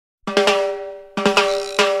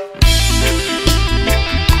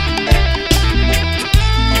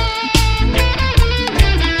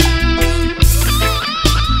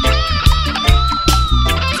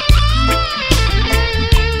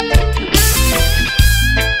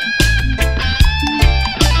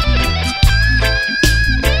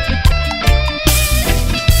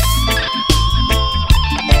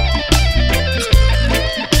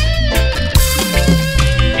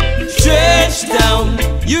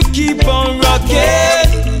keep on rocking.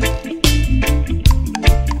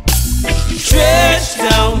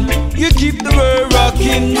 Trenchtown, you keep the world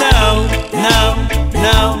rocking now, now,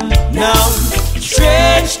 now, now.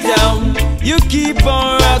 Trenchtown, you keep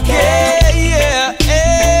on rocking, yeah,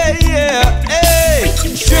 yeah, yeah, hey.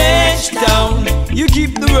 Trenchtown, you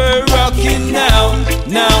keep the world rocking now,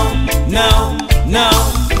 now, now,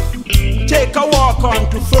 now. Take a walk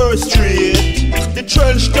onto First Street. The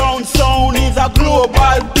Trenchtown sound is a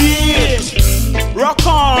global beat. Rock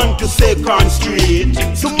on to Second Street.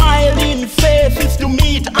 Smiling faces to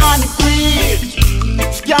meet and greet.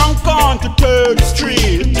 Skank on to Third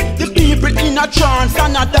Street. The people in a trance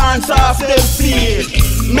and a dance off their feet.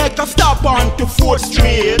 Make a stop onto Fourth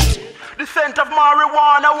Street. The scent of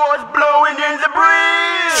marijuana was blowing in the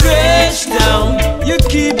breeze. Trenchtown, you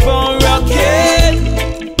keep on rocking.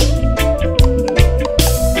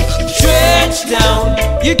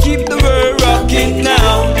 Trenchtown, you keep the world rocking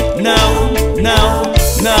now, now, now,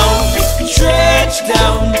 now.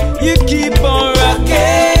 Trenchtown, you keep on rocking,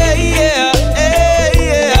 yeah, yeah,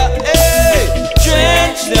 yeah, yeah.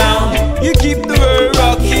 Trenchtown, you keep the world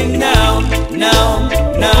rocking now, now,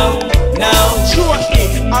 now, now. Sure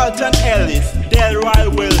is Alton Ellis,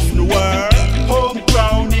 Delroy Wilson were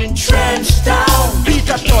homegrown in Trenchtown.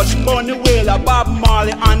 Peter Tosh, Bunny Wailer, Bob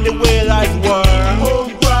Marley and the Wailers were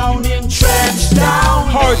homegrown in Trenchtown.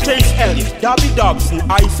 Hortense Ellis, Dobby Dobson,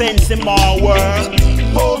 I sense them all were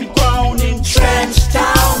homegrown in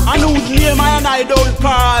Trenchtown. And whose name I don't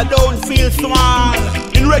call, don't feel small.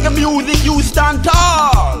 In reggae music you stand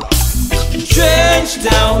tall.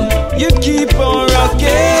 Trenchtown, you keep on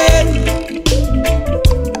rocking.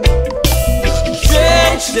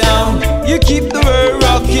 Trenchtown, you keep the world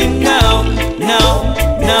rocking now, now,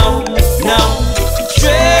 now, now.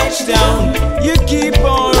 Trenchtown, you keep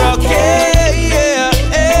on rocking, yeah,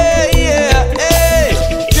 yeah, yeah,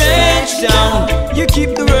 yeah. Trenchtown, you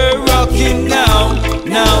keep the world rocking now,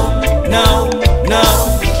 now, now,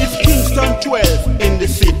 now. It's Kingston 12 in the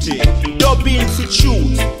city. Dub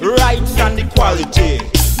institutes, rights and equality.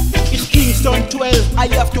 It's Kingston 12, I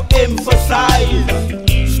have to emphasize.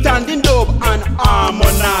 Standing dub and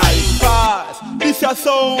harmonize. Cause this a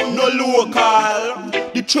sound no local.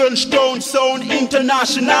 The Trenchtown sound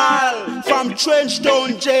international. From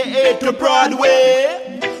Trenchtown JA to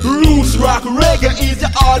Broadway. Roots rock reggae is the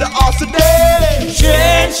order of the day.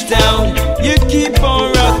 Trenchtown, you keep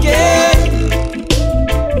on rocking.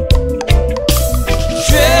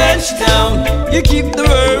 Trenchtown, you keep the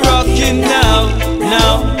world rocking now,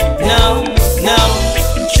 now, now, now.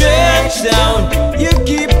 Trenchtown, you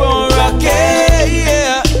keep on rocking,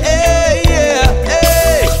 yeah, yeah, yeah,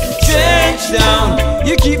 yeah. Trenchtown,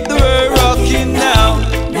 you keep the world rocking now,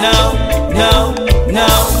 now, now,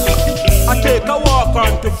 now. I take a walk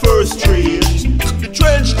onto First Street. The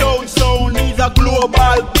Trenchtown sound is a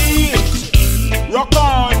global beat. Rock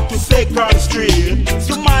on to Second Street.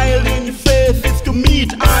 Smiling faces to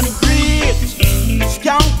meet and greet.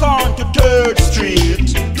 Skank on to Third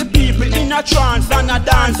Street. The people in a trance and a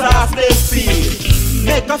dance off their feet.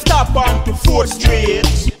 Make a stop onto Fourth Street.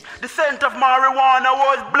 The scent of marijuana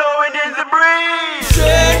was blowing in the breeze.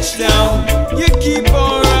 Trenchtown, you keep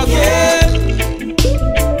on rocking.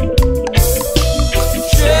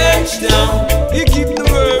 Trenchtown,